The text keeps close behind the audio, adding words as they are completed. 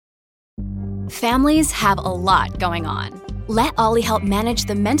Families have a lot going on. Let Ollie help manage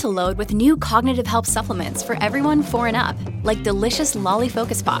the mental load with new cognitive help supplements for everyone 4 and up, like delicious Lolly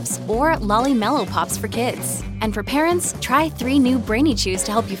Focus Pops or Lolly Mellow Pops for kids. And for parents, try 3 new Brainy Chews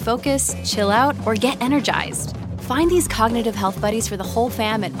to help you focus, chill out, or get energized. Find these cognitive health buddies for the whole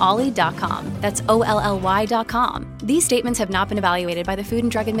fam at ollie.com. That's OLLY.com. These statements have not been evaluated by the Food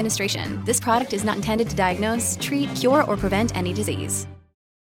and Drug Administration. This product is not intended to diagnose, treat, cure, or prevent any disease.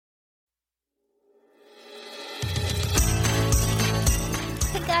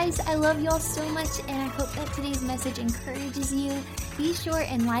 Guys, I love y'all so much, and I hope that today's message encourages you. Be sure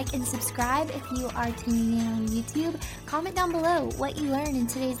and like and subscribe if you are tuning in on YouTube. Comment down below what you learned in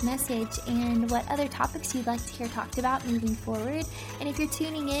today's message and what other topics you'd like to hear talked about moving forward. And if you're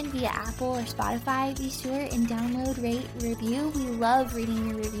tuning in via Apple or Spotify, be sure and download, rate, review. We love reading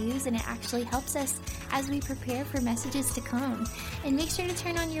your reviews, and it actually helps us as we prepare for messages to come. And make sure to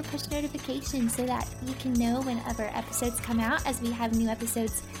turn on your push notifications so that you can know whenever episodes come out, as we have new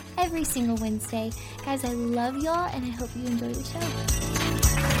episodes every single Wednesday. Guys, I love y'all, and I hope you enjoy the show.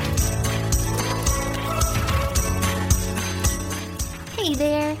 Hey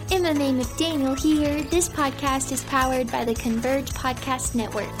there, MMA McDaniel here. This podcast is powered by the Converge Podcast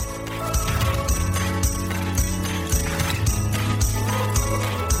Network.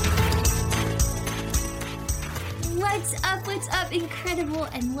 What's up, incredible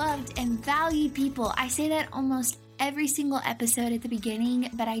and loved and valued people. I say that almost every single episode at the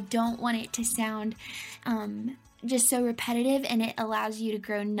beginning, but I don't want it to sound just so repetitive, and it allows you to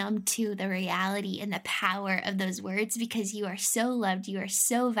grow numb to the reality and the power of those words, because you are so loved, you are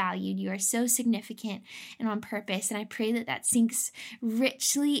so valued, you are so significant and on purpose. And I pray that that sinks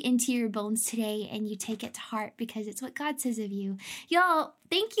richly into your bones today and you take it to heart, because it's what God says of you. Y'all,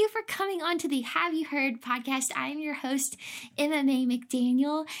 thank you for coming on to the Have You Heard podcast. I am your host, MMA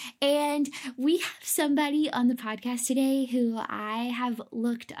McDaniel, and we have somebody on the podcast today who I have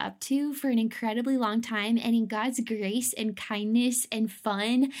looked up to for an incredibly long time, and in God's grace and kindness and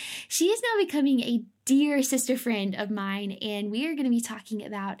fun, she is now becoming a dear sister friend of mine, and we are going to be talking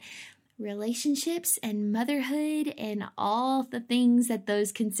about relationships and motherhood and all the things that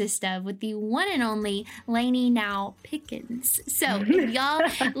those consist of with the one and only Lainey Now Pickens. So if y'all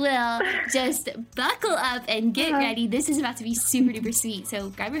will just buckle up and get ready, this is about to be super duper sweet.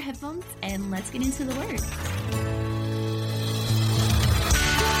 So grab your headphones and let's get into the word.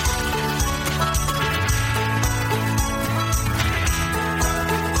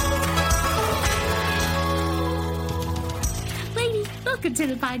 Welcome to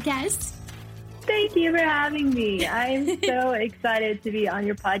the podcast. Thank you for having me. I'm so excited to be on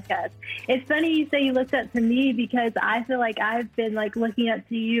your podcast. It's funny you say you looked up to me, because I feel like I've been looking up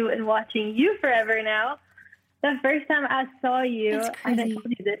to you and watching you forever now. The first time I saw you, I haven't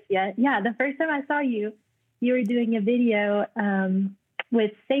told you this yet. Yeah, the first time I saw you, you were doing a video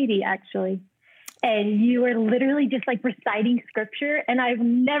with Sadie, actually. And you were literally just reciting scripture. And I've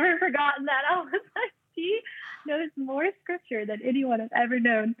never forgotten that. I was like, she knows more scripture than anyone I've ever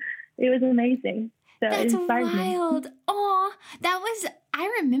known. It was amazing. So that's it inspired wild. me. Oh, I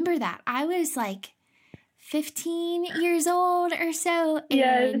remember that. I was 15 years old or so.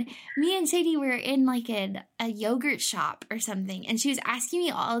 And yes. Me and Sadie were in a yogurt shop or something. And she was asking me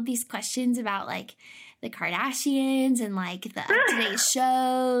all of these questions about the Kardashians and the up-to-date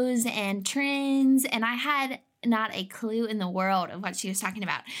shows and trends. And I had not a clue in the world of what she was talking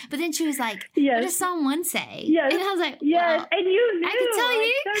about. But then she was like, yes. What does Psalm 1 say? Yes. And I was like, yes. Well, and you knew. I could tell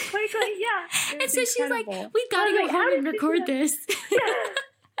you. So quickly. Yeah. And so she's like, we've got to go home and record this.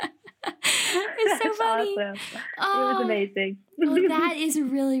 It's so funny. Awesome. It was amazing. Well, that is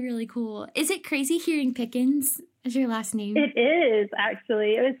really, really cool. Is it crazy hearing Pickens as your last name? It is,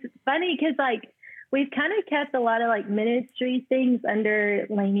 actually. It was funny because we've kind of kept a lot of ministry things under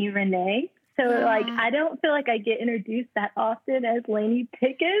Lainey Renee. So I don't feel like I get introduced that often as Lainey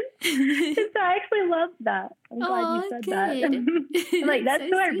Pickens. So I actually love that. I'm glad you said that. I'm that's so who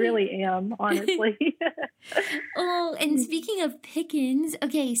sweet. I really am, honestly. Oh, and speaking of Pickens,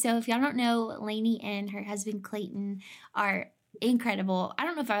 okay, so if y'all don't know, Lainey and her husband Clayton are incredible. I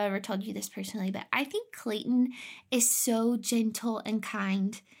don't know if I've ever told you this personally, but I think Clayton is so gentle and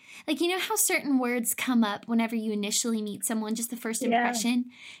kind. You know how certain words come up whenever you initially meet someone, just the first impression?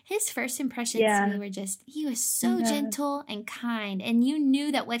 Yeah. His first impressions to me were he was so gentle and kind, and you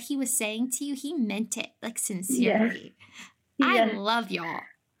knew that what he was saying to you, he meant it, sincerely. Yes. I love y'all.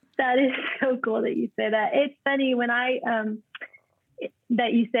 That is so cool that you say that. It's funny when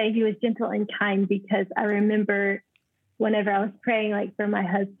that you say he was gentle and kind, because I remember whenever I was praying for my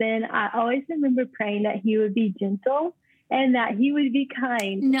husband, I always remember praying that he would be gentle and that he would be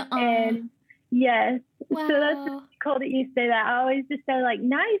kind. Nuh-uh. And Yes. Wow. So that's really cool that you say that. I always just say like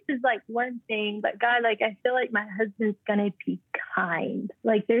nice is like one thing, but God, like I feel like my husband's gonna be kind.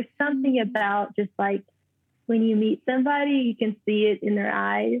 Like there's something about just like when you meet somebody, you can see it in their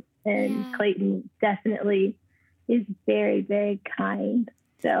eyes. And Clayton definitely is very, very kind.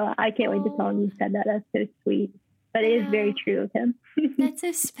 So I can't wait to tell him you said that. That's so sweet. But it is very true of him. That's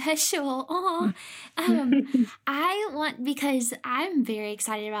so special. Oh, because I'm very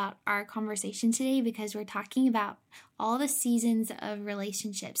excited about our conversation today because we're talking about all the seasons of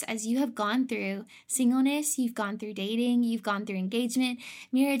relationships. As you have gone through singleness, you've gone through dating, you've gone through engagement,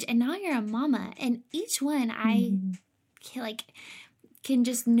 marriage, and now you're a mama. And each one I can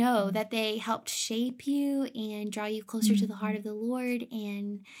just know that they helped shape you and draw you closer to the heart of the Lord.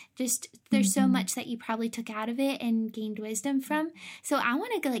 And just there's so much that you probably took out of it and gained wisdom from. So I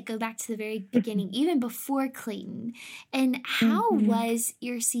want to go back to the very beginning, even before Clayton. And how was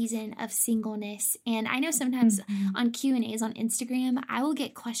your season of singleness? And I know sometimes on Q&As on Instagram, I will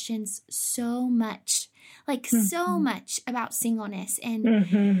get questions so much about singleness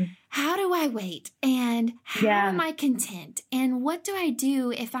and how do I wait and how am I content and what do I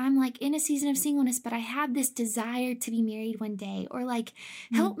do if I'm like in a season of singleness but I have this desire to be married one day, or like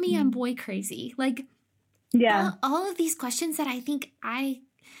help me, I'm boy crazy, like all of these questions that I think I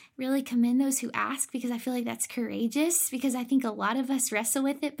really commend those who ask, because I feel like that's courageous, because I think a lot of us wrestle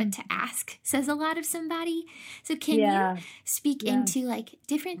with it, but to ask says a lot of somebody. So can you speak into like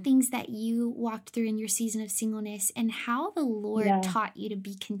different things that you walked through in your season of singleness and how the Lord taught you to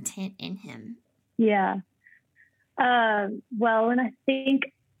be content in him? Yeah. Well, when I think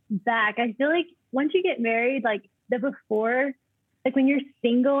back, I feel like once you get married, like the before, like when you're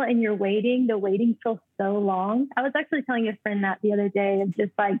single and you're waiting, the waiting feels so long. I was actually telling a friend that the other day, of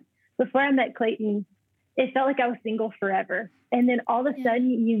just like before I met Clayton, it felt like I was single forever. And then all of a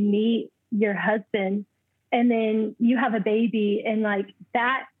sudden you meet your husband and then you have a baby, and like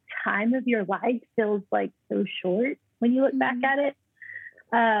that time of your life feels like so short when you look back at it.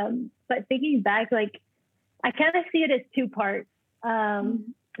 But thinking back, like I kind of see it as two parts.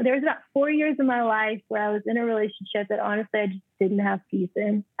 There was about 4 years of my life where I was in a relationship that honestly I just didn't have peace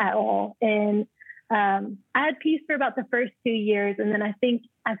in at all. And I had peace for about the first 2 years. And then I think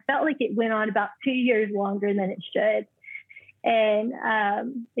I felt like it went on about 2 years longer than it should.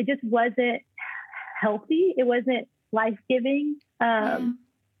 And it just wasn't healthy. It wasn't life-giving. And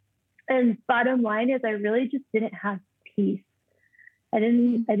bottom line is I really just didn't have peace. I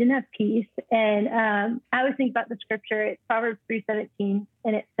didn't have peace. And I was thinking about the scripture. It's Proverbs 3:17,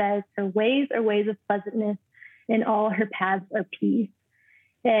 and it says, her ways are ways of pleasantness, and all her paths are peace.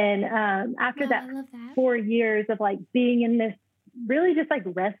 And after that 4 years of like being in this really just like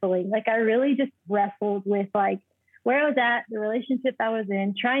wrestling, like I really just wrestled with like where I was at, the relationship I was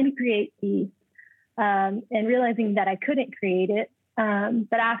in, trying to create peace, and realizing that I couldn't create it.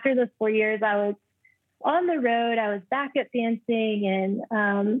 But after those 4 years, I was on the road, I was back at dancing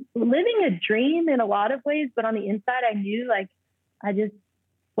and living a dream in a lot of ways. But on the inside, I knew like I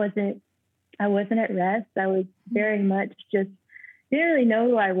wasn't at rest. I was very much just didn't really know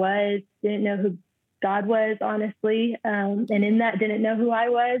who I was, didn't know who God was, honestly. And in that, didn't know who I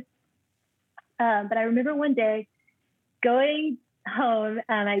was. But I remember one day going home,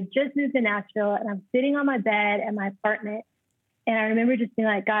 and I just moved to Nashville, and I'm sitting on my bed at my apartment. And I remember just being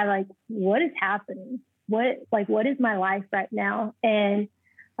like, God, like, what is happening? What is my life right now? And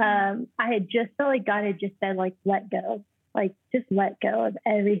I had just felt like God had just said, like, let go, like, just let go of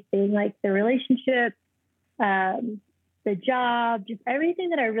everything, like the relationship, the job, just everything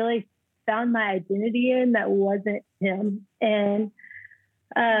that I really found my identity in that wasn't him. And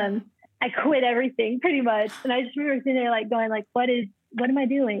I quit everything pretty much. And I just remember sitting there like going like, what am I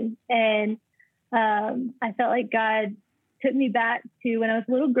doing? And I felt like God took me back to when I was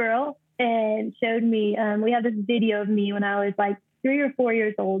a little girl and showed me, we have this video of me when I was like 3 or 4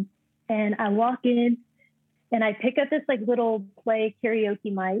 years old. And I walk in and I pick up this like little play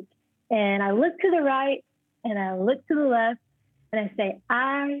karaoke mic, and I look to the right and I look to the left and I say,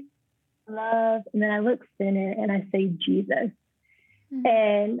 I love, and then I look center and I say, Jesus. Mm-hmm.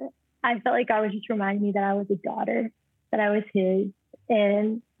 And I felt like God was just reminding me that I was a daughter, that I was his.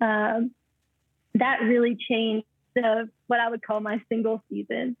 And that really changed what I would call my single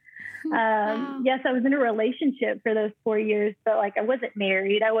season. Wow. Yes, I was in a relationship for those 4 years, but like I wasn't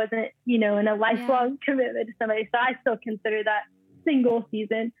married. I wasn't, in a lifelong commitment to somebody. So I still consider that single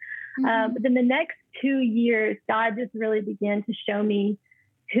season. Mm-hmm. But then the next 2 years, God just really began to show me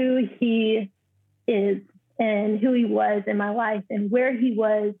who he is and who he was in my life and where he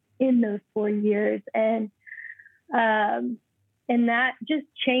was in those 4 years. And And that just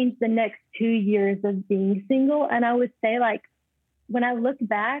changed the next 2 years of being single. And I would say, like, when I look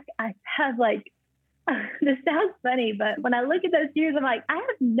back, I have like, this sounds funny, but when I look at those years, I'm like, I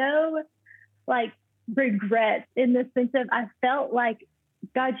have no like regrets, in the sense of I felt like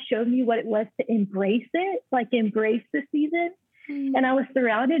God showed me what it was to embrace it, like embrace the season. And I was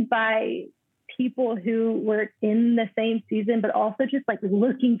surrounded by people who were in the same season, but also just like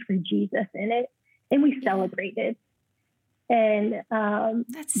looking for Jesus in it. And we celebrated. And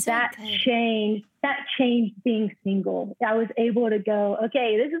that changed being single. I was able to go,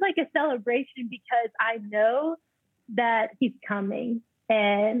 okay, this is like a celebration because I know that he's coming.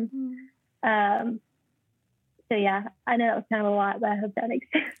 And so, yeah, I know that was kind of a lot, but I hope that makes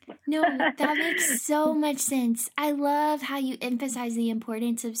sense. No, that makes so much sense. I love how you emphasize the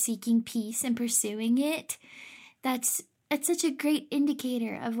importance of seeking peace and pursuing it. It's such a great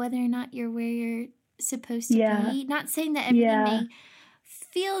indicator of whether or not you're where you're supposed to be. Not saying that everything may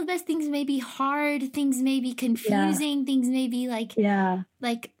feel the best. Things may be hard. Things may be confusing. Things may be like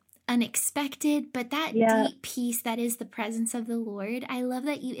unexpected. But that deep peace that is the presence of the Lord, I love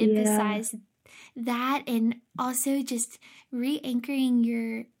that you emphasize that, and also just re-anchoring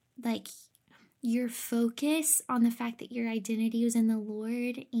your focus on the fact that your identity was in the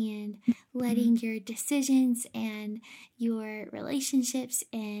Lord, and letting your decisions and your relationships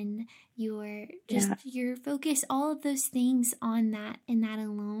and your focus, all of those things on that and that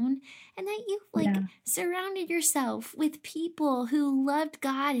alone. And that you surrounded yourself with people who loved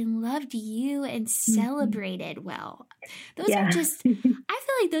God and loved you and celebrated well. Those are just, I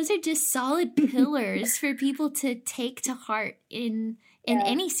feel like those are just solid pillars for people to take to heart in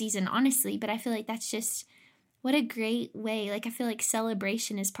any season, honestly. But I feel like that's just, what a great way. Like, I feel like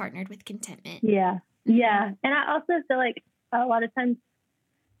celebration is partnered with contentment. Yeah. And I also feel like a lot of times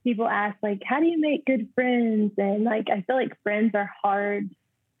people ask, like, how do you make good friends? And like, I feel like friends are hard.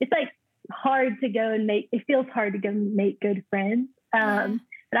 It's like hard to go and it feels hard to go and make good friends. But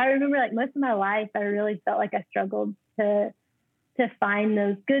I remember, like, most of my life, I really felt like I struggled to find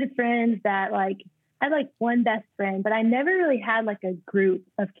those good friends that, like, I had like one best friend, but I never really had like a group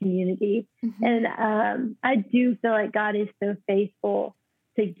of community. And I do feel like God is so faithful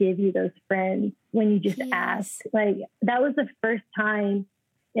to give you those friends when you just ask. Like, that was the first time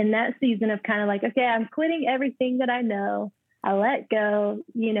in that season of kind of like, okay, I'm quitting everything that I know. I let go,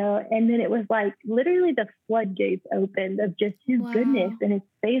 and then it was like literally the floodgates opened of just his goodness and his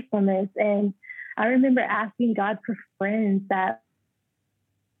faithfulness. And I remember asking God for friends that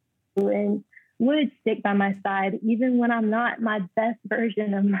would stick by my side, even when I'm not my best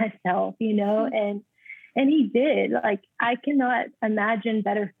version of myself, and he did. Like, I cannot imagine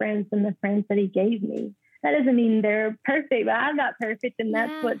better friends than the friends that he gave me. That doesn't mean they're perfect, but I'm not perfect. And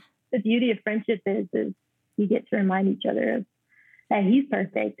that's what the beauty of friendship is you get to remind each other of that he's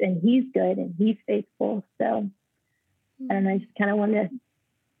perfect and he's good and he's faithful. So I don't know, I just kind of want to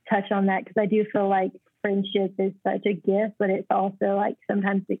touch on that, because I do feel like friendship is such a gift, but it's also like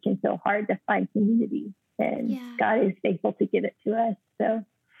sometimes it can feel hard to find community, and God is faithful to give it to us. So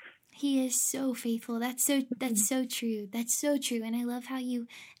he is so faithful. That's so true. That's so true. And I love how you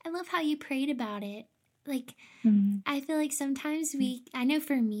prayed about it. Like, I feel like sometimes I know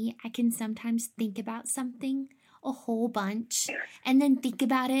for me, I can sometimes think about something a whole bunch and then think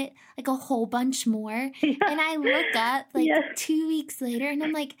about it like a whole bunch more. And I look up like 2 weeks later and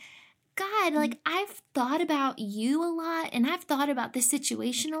I'm like, God, like, I've thought about you a lot and I've thought about this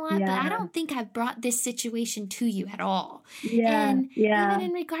situation a lot, but I don't think I've brought this situation to you at all. And even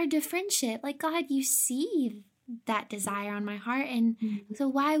in regard to friendship, like, God, you see that desire on my heart. And so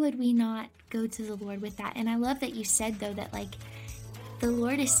why would we not go to the Lord with that? And I love that you said, though, that like the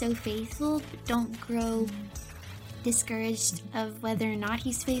Lord is so faithful. But don't grow discouraged of whether or not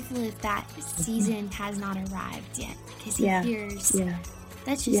he's faithful if that season has not arrived yet, because he hears.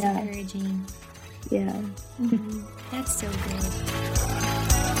 That's just encouraging. That's so good.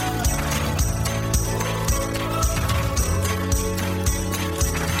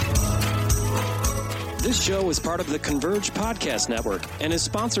 This show is part of the Converge Podcast Network and is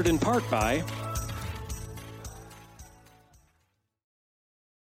sponsored in part by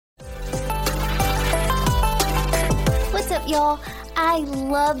What's up, y'all? I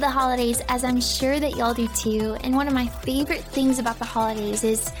love the holidays, as I'm sure that y'all do too. And one of my favorite things about the holidays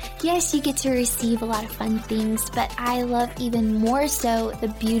is, yes, you get to receive a lot of fun things, but I love even more so the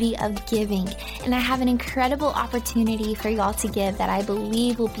beauty of giving. And I have an incredible opportunity for y'all to give that I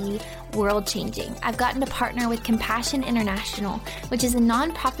believe will be world changing. I've gotten to partner with Compassion International, which is a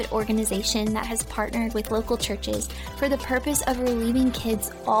nonprofit organization that has partnered with local churches for the purpose of relieving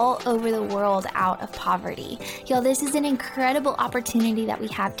kids all over the world out of poverty. Y'all, this is an incredible opportunity that we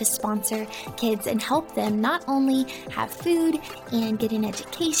have to sponsor kids and help them not only have food and get an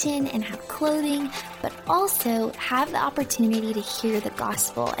education and have clothing, but also have the opportunity to hear the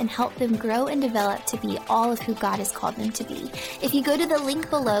gospel and help them grow and develop to be all of who God has called them to be. If you go to the link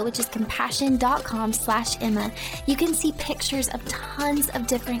below, which is compassion.com/Emma, you can see pictures of tons of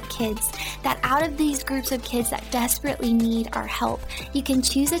different kids that out of these groups of kids that desperately need our help, you can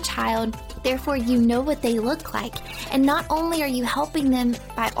choose a child, therefore you know what they look like. And not only are you helping them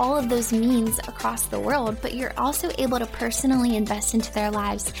by all of those means across the world, but you're also able to personally invest into their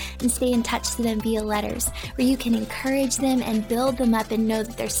lives and stay in touch to them via letters, where you can encourage them and build them up and know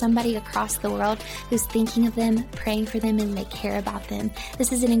that there's somebody across the world who's thinking of them, praying for them, and they care about them.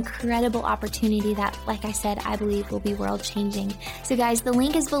 This is an incredible opportunity that, like I said, I believe will be world changing. So guys, the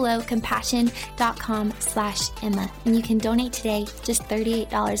link is below, compassion.com/Emma, and you can donate today, just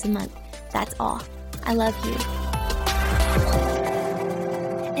 $38 a month. That's all. I love you.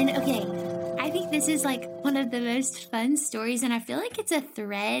 And okay, I think this is like one of the most fun stories, and I feel like it's a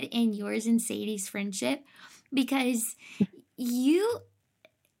thread in yours and Sadie's friendship, because you,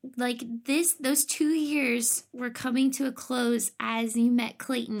 like those 2 years were coming to a close as you met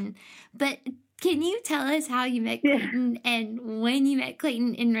Clayton. But can you tell us how you met Clayton and when you met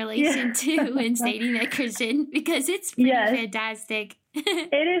Clayton in relation to when Sadie met Christian? Because it's pretty fantastic.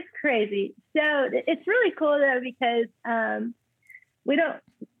 It is crazy. So it's really cool though, because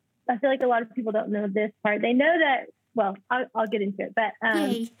I feel like a lot of people don't know this part. They know that, well, I'll get into it, but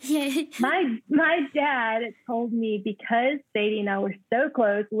my dad told me, because Sadie and I were so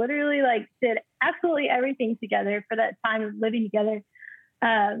close, literally like did absolutely everything together for that time of living together.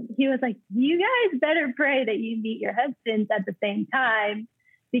 He was like, you guys better pray that you meet your husbands at the same time,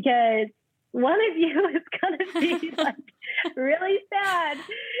 because one of you is going to be like really sad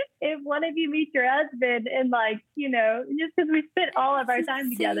if one of you meets your husband, and like, you know, just because we spent all of our time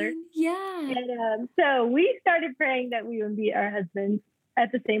together. Yeah. And so we started praying that we would meet our husbands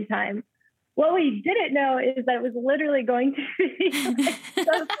at the same time. What we didn't know is that it was literally going to be like so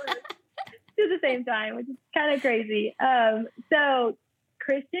close to the same time, which is kind of crazy. So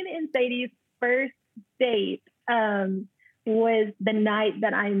Christian and Sadie's first date was the night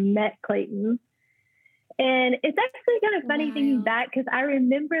that I met Clayton. And it's actually kind of funny thinking back, because I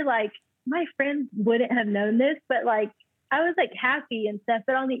remember like my friends wouldn't have known this, but like I was like happy and stuff.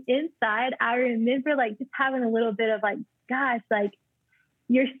 But on the inside, I remember like just having a little bit of like, gosh, like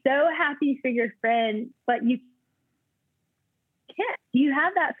you're so happy for your friend, but you can't. Do you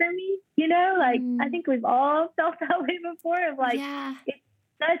have that for me? You know, like I think we've all felt that way before, of like it's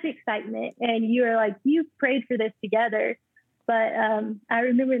such excitement, and you were like, you prayed for this together. But I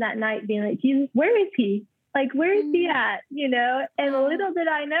remember that night being like, Jesus, where is he? Like, where is he at? You know, and little did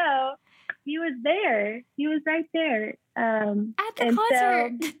I know, he was there. He was right there. At the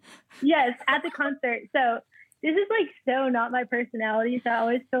concert. So, yes, at the concert. So this is like so not my personality. So I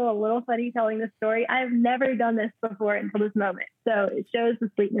always feel a little funny telling this story. I've never done this before until this moment. So it shows the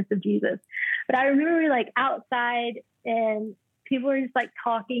sweetness of Jesus. But I remember we were like outside, and people were just like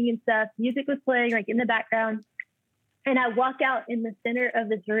talking and stuff. Music was playing like in the background. And I walk out in the center of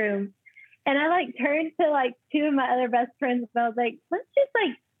this room, and I like turned to like two of my other best friends, and I was like, let's just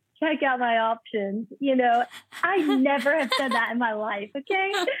like check out my options. You know, I never have said that in my life.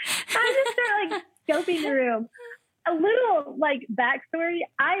 Okay. I just start like scoping the room. A little like backstory.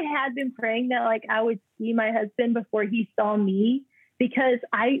 I had been praying that like I would see my husband before he saw me, because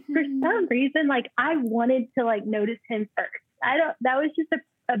for some reason, like I wanted to like notice him first. That was just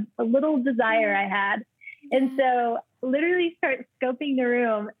a little desire I had. And so literally start scoping the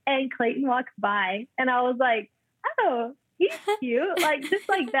room, and Clayton walks by, and I was like, oh, he's cute. Like just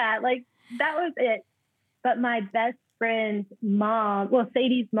like that. Like that was it. But my best friend's mom, well,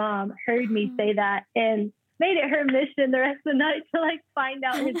 Sadie's mom, heard me say that and made it her mission the rest of the night to like find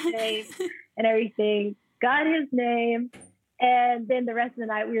out his name and everything. Got his name. And then the rest of the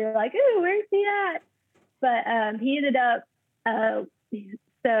night we were like, ooh, where's he at? But he ended up,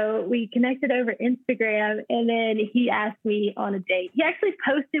 so we connected over Instagram, and then he asked me on a date. He actually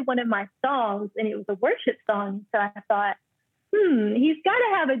posted one of my songs, and it was a worship song. So I thought, he's got to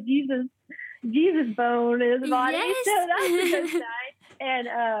have a Jesus bone in his body. Yes. So that's a good sign.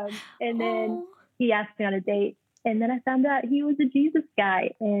 And then he asked me on a date, and then I found out he was a Jesus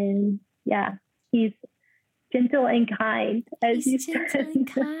guy. And yeah, he's gentle and kind, as you said. Gentle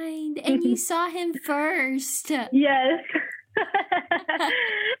and kind, and you saw him first. Yes.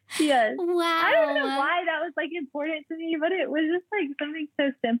 Yes. Wow. I don't know why that was like important to me, but it was just like something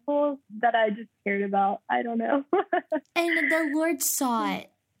so simple that I just cared about. I don't know. And the Lord saw it.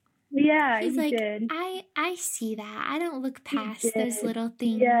 Yeah, He's he like, did. I see that. I don't look He past did. those little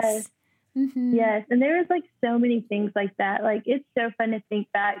things. Yes. Mm-hmm. Yes. And there was like so many things like that. Like it's so fun to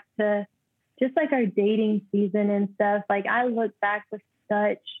think back to just like our dating season and stuff. Like I look back with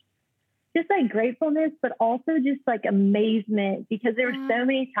such just like gratefulness, but also just like amazement, because there were so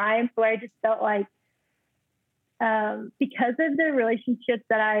many times where I just felt like, because of the relationships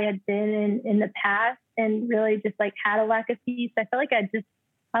that I had been in the past and really just like had a lack of peace, I felt like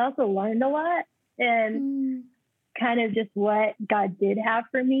I also learned a lot, and kind of just what God did have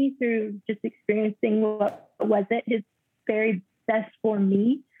for me through just experiencing what wasn't his very best for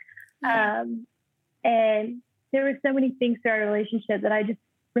me. Yeah. And there were so many things through our relationship that I just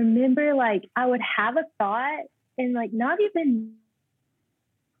remember, like I would have a thought and like not even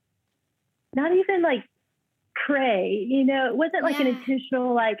like pray, you know, it wasn't like an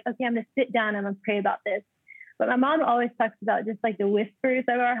intentional, like, okay, I'm going to sit down and I'm going to pray about this. But my mom always talks about just like the whispers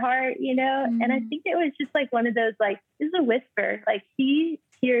of our heart, you know, and I think it was just like one of those, like, this is a whisper, like he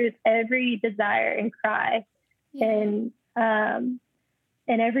hears every desire and cry and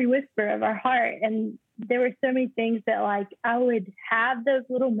every whisper of our heart. And there were so many things that like I would have those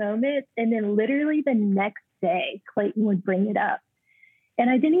little moments, and then literally the next day Clayton would bring it up. And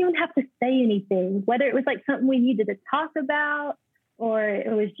I didn't even have to say anything, whether it was like something we needed to talk about or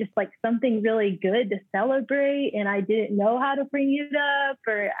it was just like something really good to celebrate and I didn't know how to bring it up,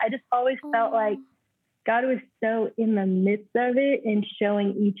 or I just always felt like God was so in the midst of it and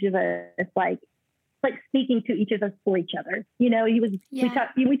showing each of us like speaking to each of us for each other. You know,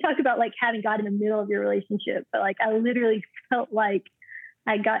 we talked about like having God in the middle of your relationship, but like I literally felt like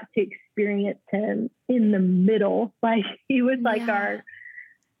I got to experience him in the middle. Like he was like our,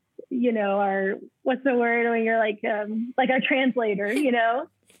 you know, our, what's the word when you're like our translator, you know,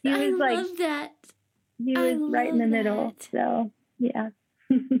 he was I love that. He was right in the middle. So yeah.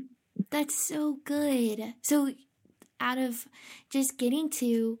 That's so good. So out of just getting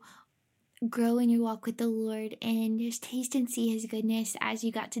to grow in your walk with the Lord and just taste and see his goodness as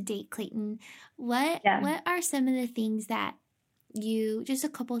you got to date Clayton, what are some of the things that just a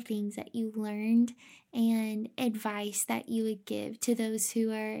couple of things that you learned and advice that you would give to those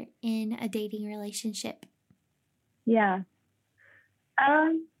who are in a dating relationship? Yeah.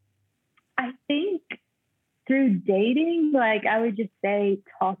 I think through dating, like I would just say,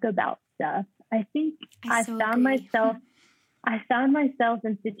 talk about stuff. I think I found myself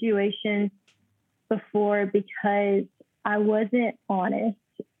in situations before because I wasn't honest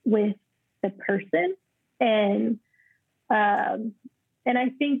with the person. And I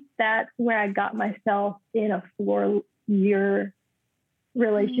think that's where I got myself in a 4-year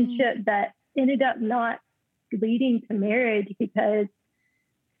relationship that ended up not leading to marriage because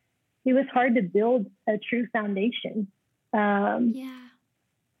it was hard to build a true foundation.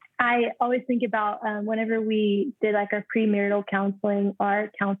 I always think about whenever we did like our premarital counseling, our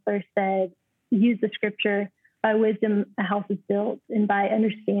counselor said, use the scripture, by wisdom a house is built and by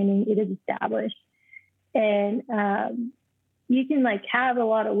understanding it is established. And you can like have a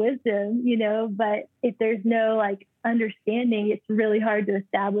lot of wisdom, you know, but if there's no like understanding, it's really hard to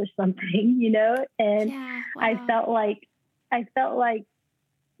establish something, you know? And I felt like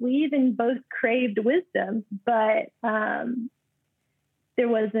we even both craved wisdom, but there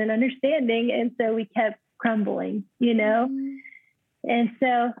was an understanding. And so we kept crumbling, you know? And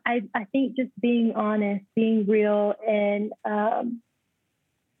so I think just being honest, being real, and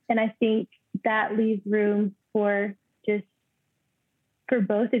I think that leaves room for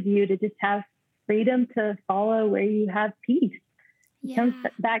both of you to just have freedom to follow where you have peace. It comes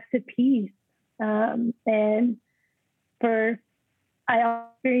back to peace. And I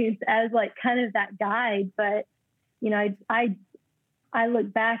experienced as like kind of that guide, but you know, I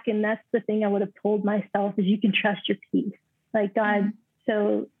look back and that's the thing I would have told myself is you can trust your peace. Like God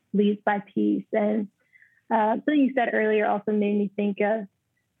so leads by peace. And something you said earlier also made me think of,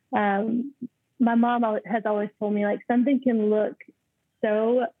 my mom has always told me like something can look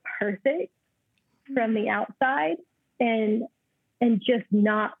so perfect from the outside and just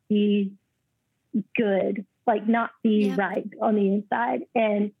not be good, like not be right on the inside,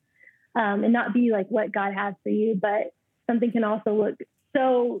 and not be like what God has for you. But something can also look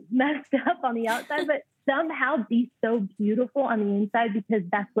so messed up on the outside, but somehow be so beautiful on the inside because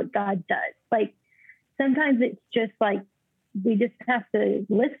that's what God does. Like sometimes it's just like we just have to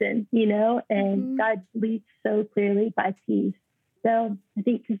listen, you know, and God leads so clearly by peace. So I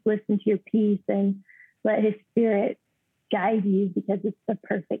think just listen to your peace and let his spirit guide you because it's the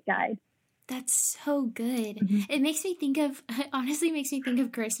perfect guide. That's so good. Mm-hmm. It honestly makes me think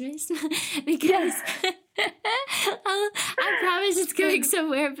of Christmas because I promise it's going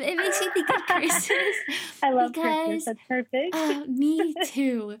somewhere, but it makes me think of Christmas. I love Christmas. That's perfect. Me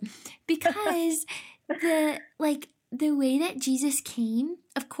too. Because the way that Jesus came,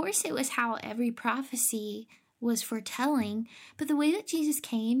 of course it was how every prophecy was foretelling, but the way that Jesus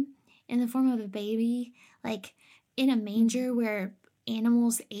came in the form of a baby, like in a manger where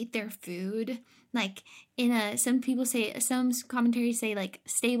animals ate their food, like some commentaries say like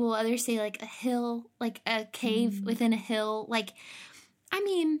stable, others say like a hill, like a cave within a hill, like, I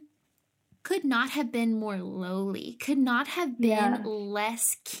mean, could not have been more lowly, could not have been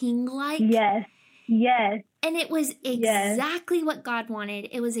less king-like. Yes. And it was exactly what God wanted.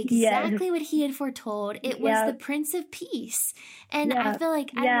 It was exactly what he had foretold. It was the Prince of Peace. And I feel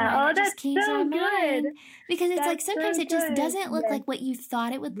like, I don't know, it just came to my mind. Because it's like sometimes it just doesn't look like what you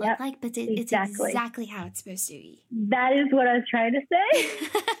thought it would look like, but it's exactly how it's supposed to be. That is what I was trying to say.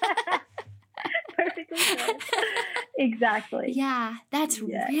 Perfectly said. Exactly. Yeah, that's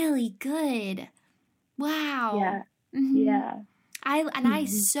really good. Wow. Yeah. Mm-hmm. Yeah.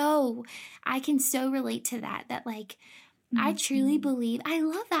 I can so relate to that like, I truly believe, I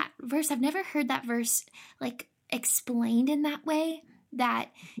love that verse. I've never heard that verse like explained in that way, that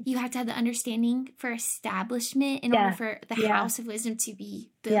you have to have the understanding for establishment in order for the house of wisdom to be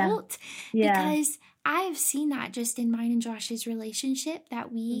built. Because I've seen that just in mine and Josh's relationship,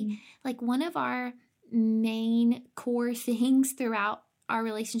 that we, like, one of our main core things throughout our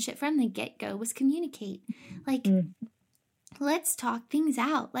relationship from the get-go was communicate. Like, let's talk things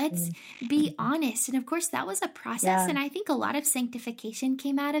out. Let's be honest. And of course, that was a process. And I think a lot of sanctification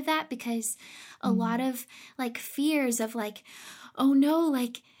came out of that, because a lot of like fears of like, oh no,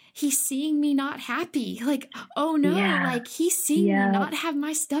 like he's seeing me not happy. Like, oh no, like he's seeing me not have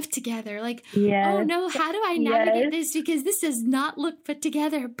my stuff together. Like, oh no, how do I navigate this? Because this does not look put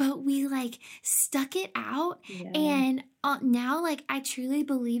together. But we like stuck it out. And now, like, I truly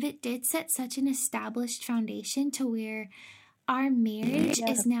believe it did set such an established foundation to where our marriage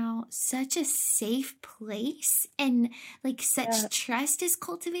is now such a safe place, and like such trust is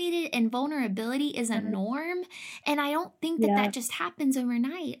cultivated, and vulnerability is a norm. And I don't think that just happens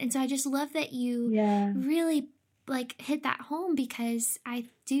overnight. And so I just love that you really like hit that home, because I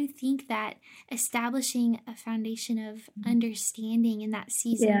do think that establishing a foundation of understanding in that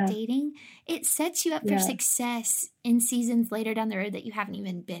season of dating, it sets you up for success in seasons later down the road that you haven't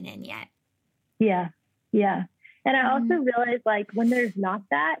even been in yet. Yeah. And I also realized, like, when there's not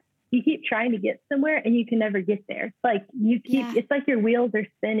that, you keep trying to get somewhere and you can never get there. Like, you keep, it's like your wheels are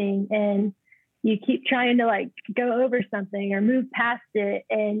spinning and you keep trying to like go over something or move past it,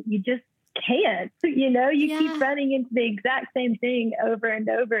 and you just can't, you keep running into the exact same thing over and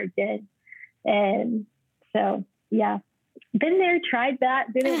over again. And so, been there, tried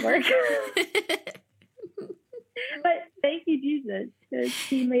that, didn't work. But thank you, Jesus, because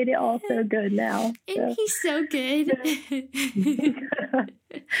he made it all so good now. And he's so good.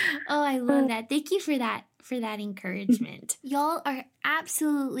 Oh, I love that. Thank you for that encouragement. Y'all are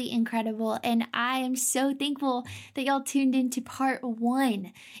absolutely incredible, and I am so thankful that y'all tuned into part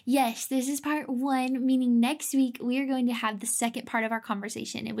 1. Yes, this is part 1, meaning next week we are going to have the second part of our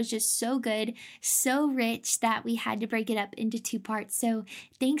conversation. It was just so good, so rich, that we had to break it up into 2 parts. So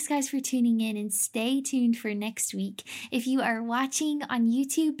thanks guys for tuning in, and stay tuned for next week. If you are watching on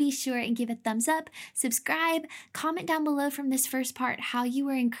YouTube, be sure and give a thumbs up, subscribe, comment down below from this first part how you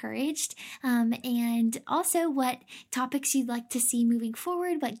were encouraged, and also what topics you'd like to see moving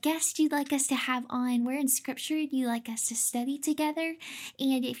forward, what guests you'd like us to have on, where in scripture you'd like us to study together.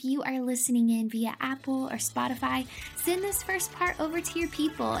 And if you are listening in via Apple or Spotify, send this first part over to your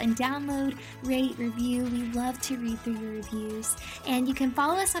people and download, rate, review. We love to read through your reviews. And you can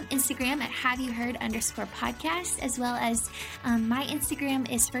follow us on Instagram at HaveYouHeard_podcast, as well as my Instagram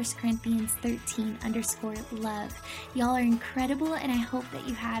is 1 Corinthians 13_love. Y'all are incredible, and I hope that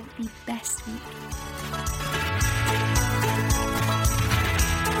you have the best week.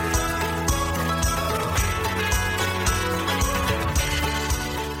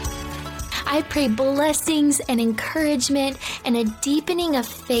 I pray blessings and encouragement and a deepening of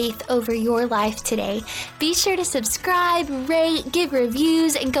faith over your life today. Be sure to subscribe, rate, give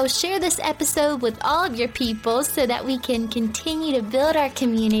reviews, and go share this episode with all of your people so that we can continue to build our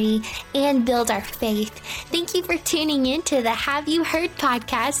community and build our faith. Thank you for tuning in to the Have You Heard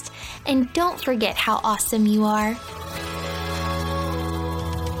podcast, and don't forget how awesome you are.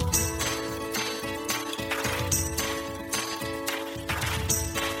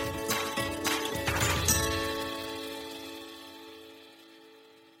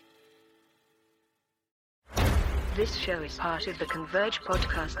 This show is part of the Converge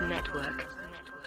Podcast Network.